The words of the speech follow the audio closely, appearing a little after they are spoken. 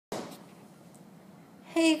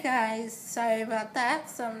Hey guys, sorry about that.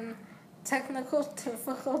 Some technical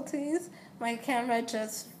difficulties. My camera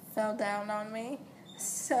just fell down on me.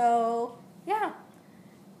 So, yeah.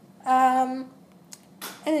 Um,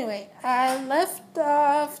 anyway, I left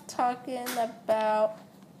off talking about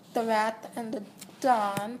the Wrath and the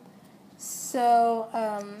Dawn. So,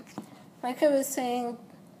 like I was saying,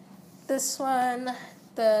 this one,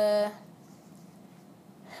 the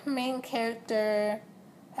main character,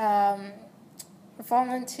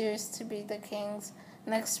 volunteers to be the king's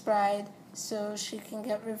next bride so she can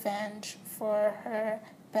get revenge for her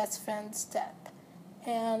best friend's death.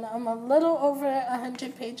 And I'm a little over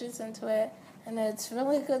 100 pages into it, and it's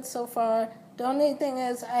really good so far. The only thing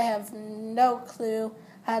is I have no clue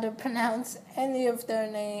how to pronounce any of their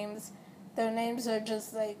names. Their names are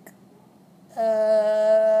just like,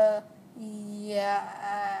 I've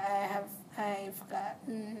got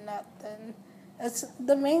nothing. It's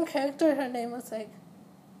the main character, her name was like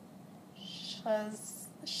Shahzad?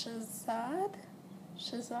 It's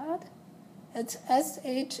Shahzad.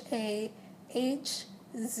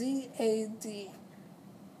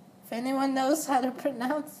 If anyone knows how to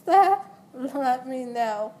pronounce that, let me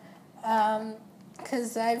know.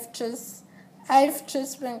 Because I've just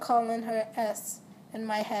been calling her S in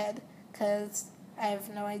my head because I have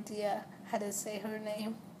no idea how to say her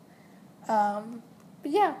name. But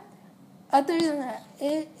yeah, other than that,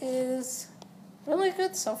 it is really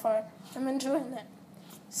good so far. I'm enjoying it.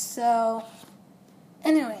 So,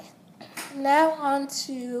 anyway, now on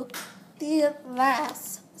to the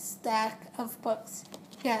last stack of books.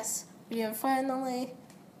 Yes, we are finally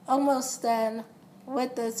almost done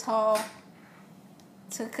with this haul.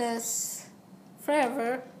 Took us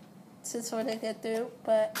forever to sort of get through,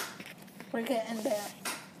 but we're getting there.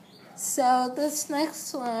 So this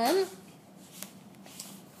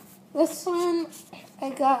one I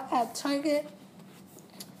got at Target,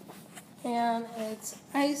 and it's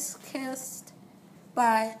Ice Kissed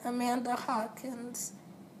by Amanda Hawking.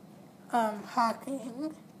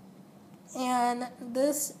 And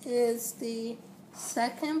this is the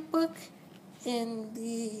second book in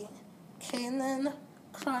the Kanan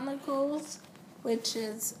Chronicles, which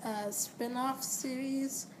is a spin-off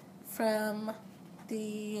series from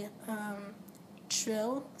the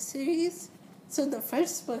Trill series. So the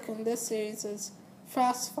first book in this series is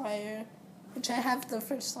Frostfire, which I have the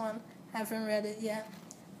first one. I haven't read it yet.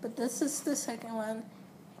 But this is the second one.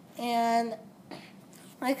 And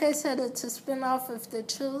like I said, it's a spin-off of the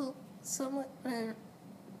Trill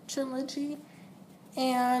trilogy.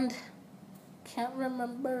 And can't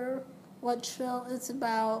remember what Trill is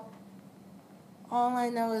about. All I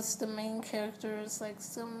know is the main character is like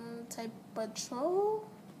some type of troll.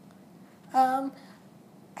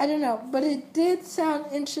 I don't know, but it did sound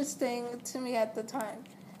interesting to me at the time.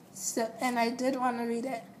 So, and I did want to read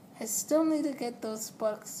it. I still need to get those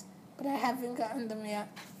books, but I haven't gotten them yet.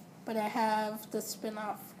 But I have the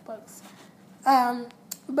spin-off books.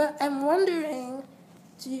 But I'm wondering,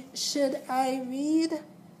 should I read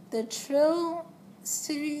the Trill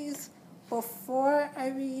series before I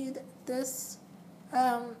read this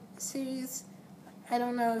series? I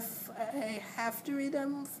don't know if I have to read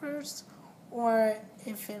them first or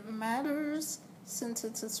if it matters since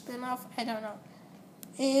it's a spin-off. I don't know.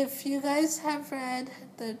 If you guys have read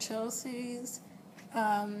the Trill series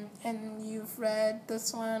and you've read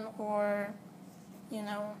this one, or,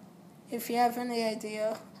 if you have any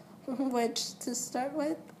idea which to start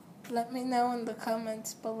with, let me know in the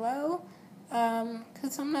comments below,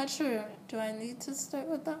 because I'm not sure. Do I need to start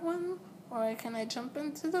with that one, or can I jump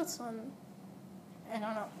into this one? I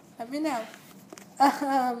don't know. Let me know.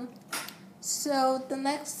 So the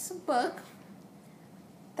next book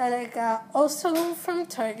that I got also from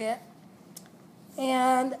Target,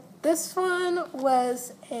 and this one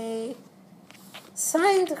was a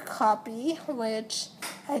signed copy, which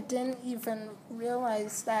I didn't even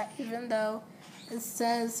realize that, even though it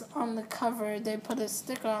says on the cover, they put a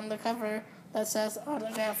sticker on the cover that says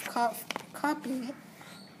autographed copy.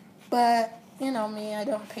 But, you know me, I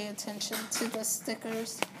don't pay attention to the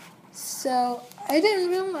stickers. So I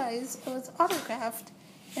didn't realize it was autographed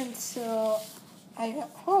until I got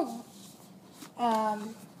home.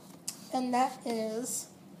 And that is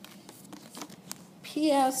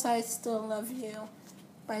P.S. I Still Love You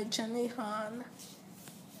by Jenny Han.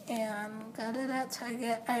 And got it at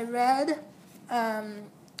Target. I read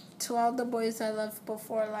To All the Boys I Loved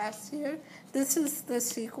Before last year. This is the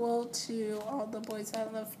sequel to All the Boys I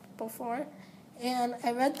Loved Before. And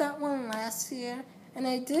I read that one last year, and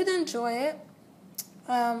I did enjoy it.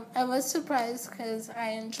 I was surprised because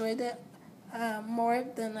I enjoyed it more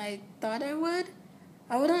than I thought I would.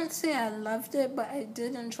 I wouldn't say I loved it, but I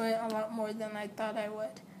did enjoy it a lot more than I thought I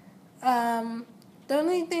would. The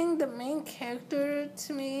only thing, the main character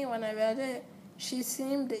to me, when I read it, she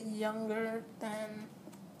seemed younger than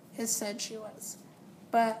it said she was.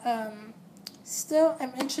 But still,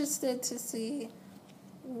 I'm interested to see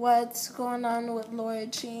what's going on with Laura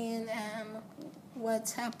Jean and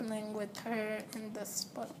what's happening with her in this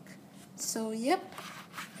book. So, yep.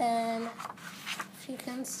 And if you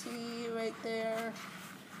can see right there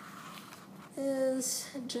is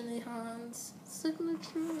Jenny Han's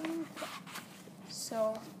signature.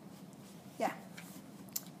 So, yeah.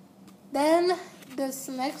 Then this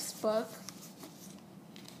next book,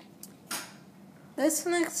 this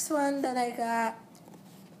next one that I got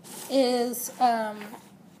is,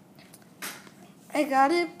 I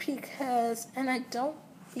got it because, and I don't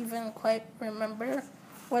even quite remember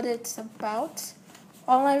what it's about.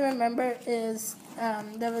 All I remember is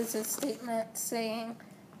there was a statement saying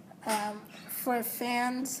for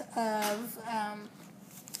fans of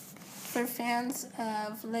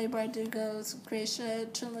Leigh Bardugo's Gracia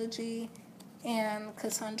trilogy and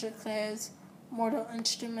Cassandra Clare's Mortal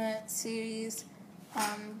Instrument series,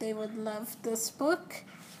 they would love this book.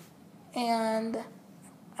 And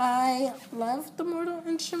I love the Mortal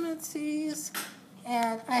Instrument series,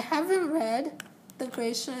 and I haven't read the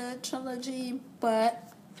Gracia trilogy,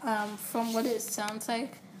 but from what it sounds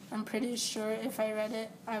like, I'm pretty sure if I read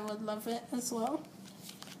it, I would love it as well.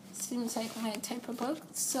 Seems like my type of book.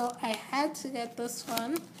 So I had to get this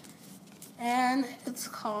one, and it's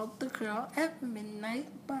called The Girl at Midnight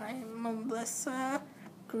by Melissa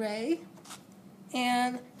Gray.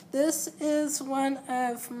 And this is one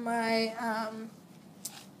of my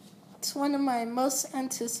it's one of my most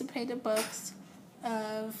anticipated books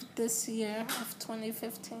of this year, of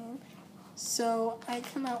 2015. So I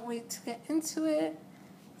cannot wait to get into it.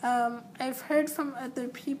 I've heard from other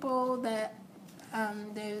people that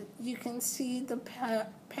you can see the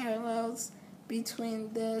parallels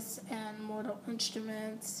between this and Mortal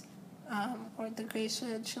Instruments or the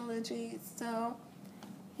Gracia trilogy. So,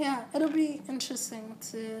 yeah, it'll be interesting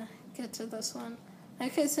to get to this one.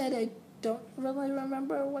 Like I said, I don't really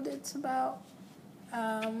remember what it's about,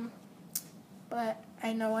 but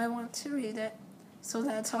I know I want to read it, so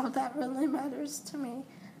that's all that really matters to me.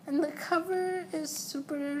 And the cover is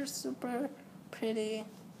super, super pretty.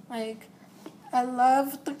 Like, I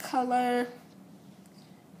love the color.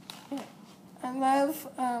 I love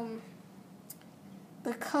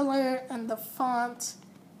the color and the font.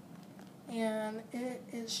 And it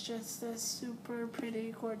is just a super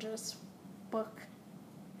pretty, gorgeous book.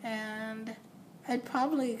 And I'd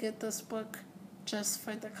probably get this book just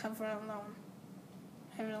for the cover alone.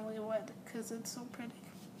 I really would, because it's so pretty.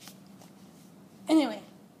 Anyway,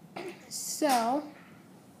 so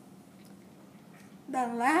the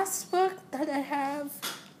last book that I have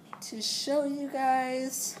to show you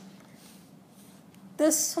guys,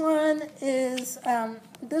 this one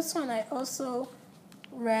I also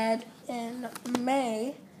read in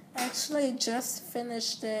May. I actually just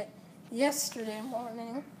finished it yesterday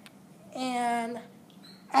morning, and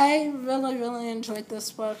I really, really enjoyed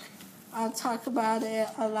this book. I'll talk about it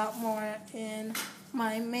a lot more in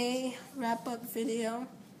my May wrap-up video,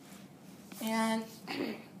 and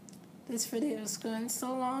this video is going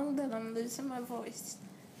so long that I'm losing my voice.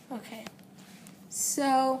 Okay,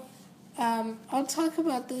 so I'll talk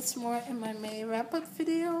about this more in my May wrap-up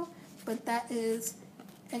video, but that is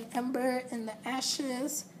An Ember in the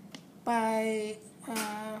Ashes by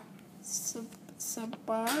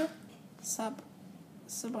Sabaa.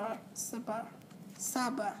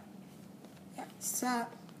 Yeah,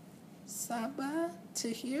 Sabaa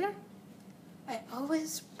Tahir. I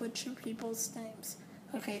always butcher people's names.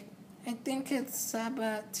 Okay, I think it's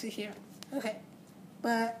Sabaa Tahir. Okay,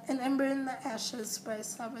 but An Ember in the Ashes by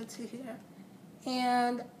Sabaa Tahir.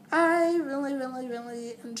 And I really, really,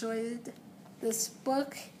 really enjoyed this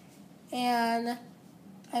book, and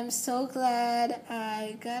I'm so glad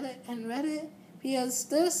I got it and read it, because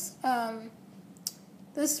this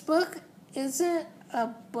book isn't a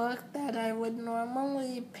book that I would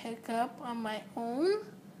normally pick up on my own.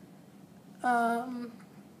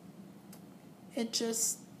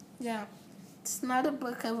 It's not a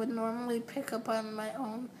book I would normally pick up on my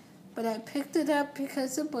own, but I picked it up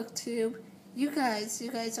because of BookTube. You guys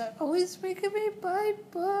are always making me buy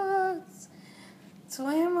books. That's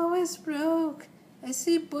why I'm always broke. I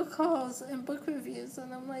see book hauls and book reviews,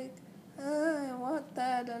 and I'm like, I want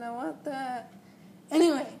that, and I want that.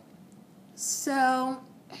 Anyway, so,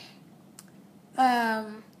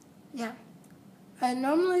 yeah. I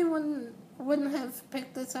normally wouldn't have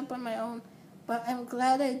picked this up on my own, But I'm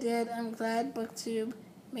glad I did. I'm glad BookTube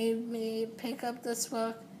made me pick up this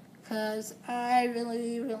book because I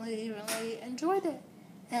really, really, really enjoyed it.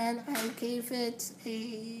 And I gave it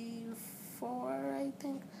a 4, I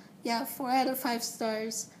think. Yeah, 4 out of 5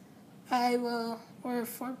 stars. I will, or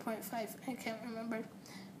 4.5, I can't remember.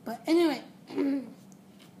 But anyway,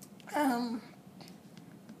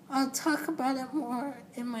 I'll talk about it more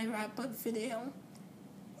in my wrap-up video.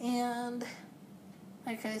 And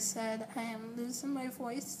like I said, I am losing my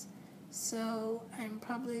voice, so I'm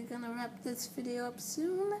probably going to wrap this video up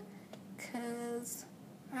soon, because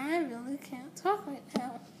I really can't talk right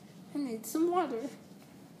now. I need some water.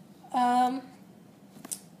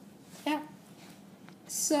 Yeah.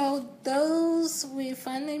 So we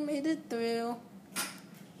finally made it through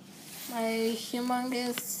my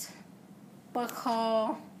humongous book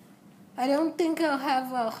haul. I don't think I'll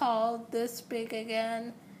have a haul this big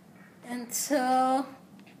again until,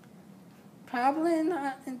 probably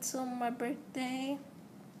not until my birthday.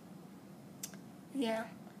 Yeah,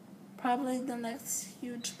 probably the next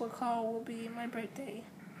huge book haul will be my birthday.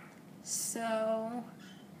 So,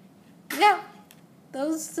 yeah,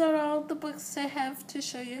 those are all the books I have to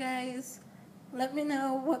show you guys. Let me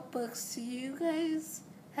know what books you guys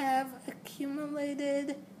have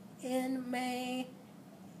accumulated in May,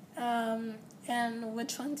 and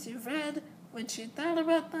which ones you've read, what you thought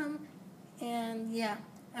about them. And yeah,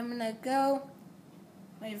 I'm gonna go.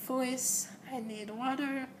 My voice, I need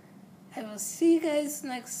water. I will see you guys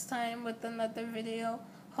next time with another video.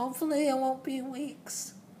 Hopefully it won't be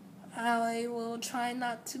weeks. I will try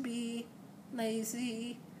not to be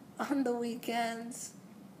lazy on the weekends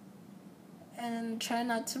and try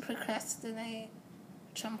not to procrastinate,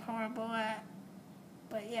 which I'm horrible at.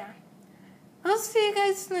 But yeah, I'll see you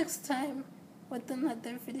guys next time with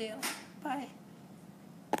another video. Bye.